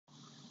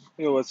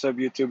Yo, what's up,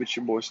 YouTube? It's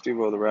your boy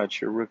Steve-O, the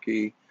Rideshare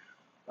Rookie.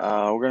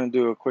 We're going to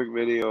do a quick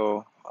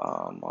video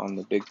on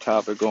the big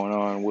topic going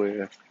on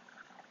with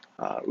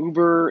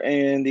Uber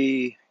and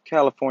the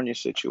California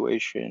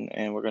situation,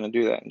 and we're going to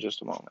do that in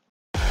just a moment.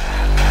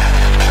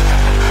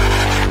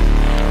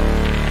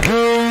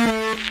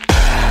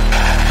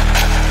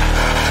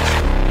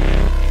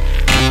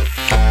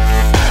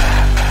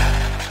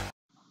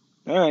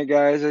 Alright,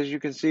 guys, as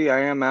you can see, I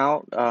am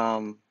out.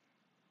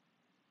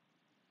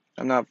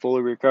 I'm not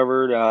fully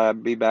recovered. I'll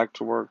be back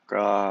to work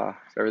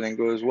if everything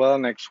goes well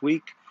next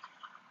week.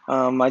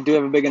 I do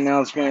have a big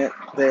announcement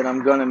that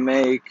I'm going to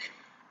make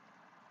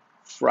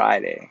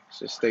Friday,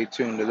 so stay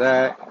tuned to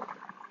that.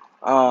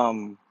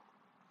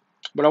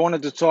 But I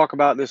wanted to talk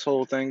about this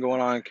whole thing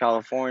going on in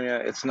California.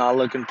 It's not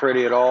looking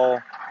pretty at all.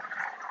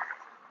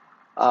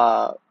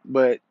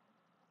 But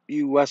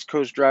you West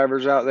Coast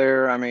drivers out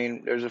there, I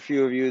mean, there's a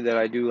few of you that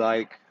I do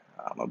like.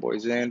 My boy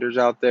Xander's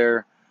out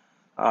there.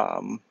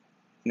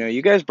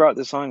 You guys brought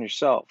this on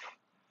yourself.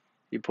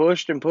 You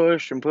pushed and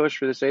pushed and pushed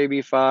for this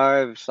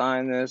AB5,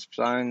 sign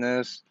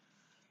this,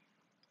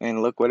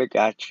 and look what it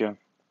got you.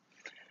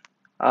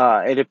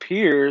 It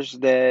appears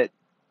that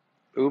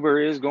Uber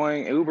and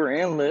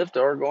Lyft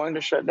are going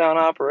to shut down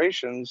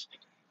operations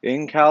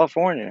in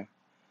California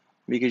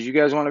because you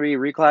guys want to be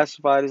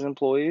reclassified as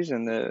employees,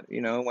 and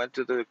went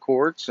to the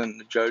courts and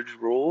the judge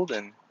ruled,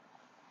 and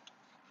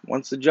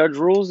once the judge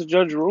rules, the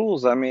judge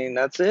rules. I mean,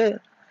 that's it.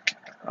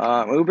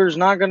 Uber's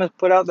not going to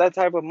put out that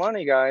type of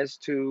money, guys,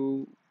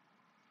 to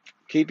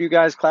keep you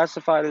guys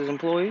classified as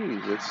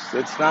employees.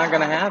 It's not going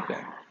to happen.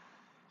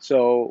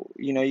 So,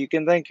 you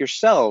can thank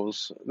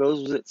yourselves,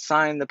 those that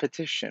signed the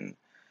petition.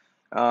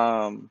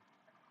 You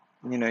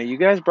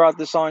guys brought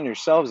this on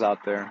yourselves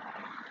out there.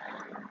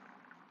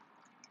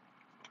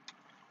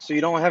 So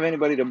you don't have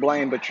anybody to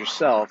blame but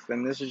yourself.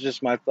 And this is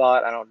just my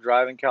thought. I don't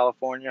drive in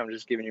California. I'm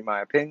just giving you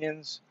my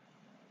opinions.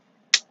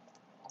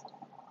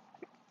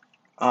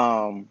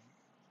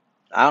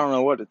 I don't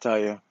know what to tell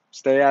you.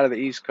 Stay out of the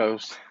East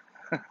Coast.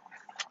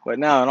 But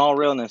now, in all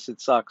realness,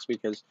 it sucks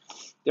because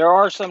there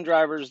are some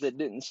drivers that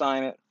didn't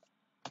sign it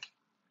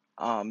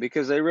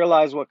because they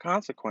realize what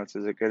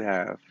consequences it could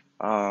have.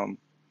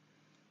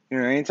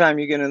 Anytime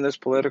you get in this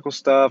political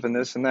stuff and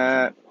this and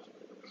that,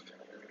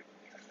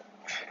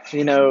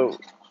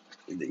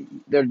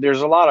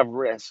 there's a lot of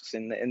risks,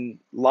 and a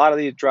lot of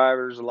these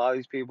drivers, a lot of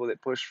these people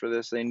that pushed for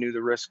this, they knew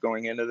the risk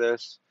going into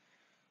this,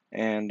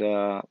 and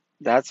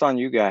that's on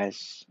you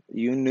guys.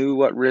 You knew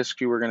what risk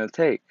you were going to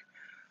take.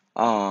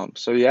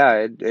 So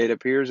yeah, it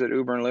appears that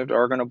Uber and Lyft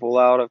are going to pull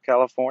out of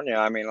California.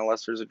 I mean,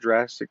 unless there's a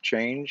drastic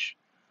change,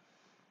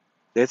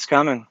 it's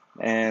coming.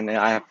 And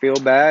I feel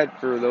bad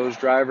for those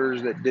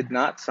drivers that did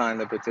not sign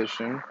the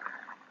petition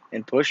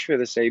and push for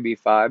this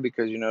AB5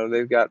 because,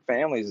 they've got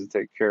families to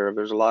take care of.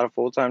 There's a lot of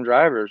full-time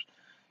drivers.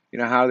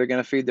 How they're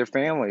going to feed their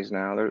families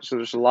now. So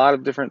there's a lot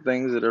of different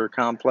things that are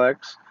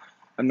complex.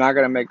 I'm not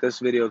going to make this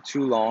video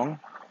too long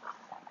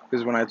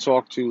because when I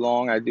talk too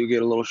long, I do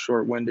get a little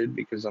short-winded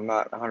because I'm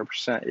not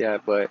 100%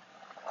 yet. But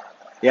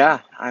yeah,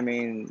 I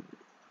mean,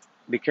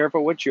 be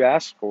careful what you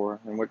ask for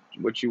and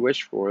what you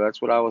wish for.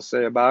 That's what I will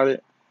say about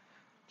it.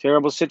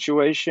 Terrible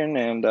situation,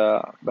 and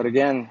but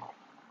again,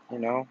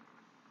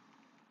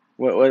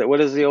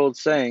 what is the old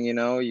saying?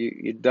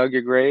 You dug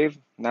your grave,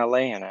 now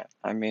lay in it.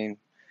 I mean,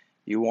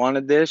 you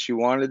wanted this,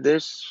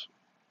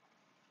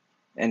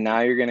 and now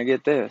you're gonna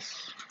get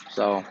this.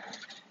 So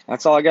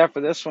that's all I got for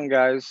this one,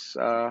 guys.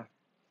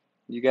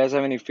 You guys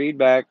have any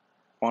feedback?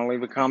 Want to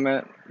leave a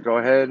comment? Go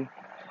ahead.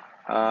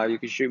 You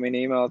can shoot me an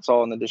email. It's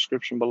all in the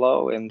description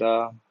below, and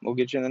we'll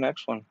get you in the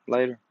next one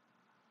later.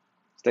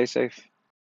 Stay safe.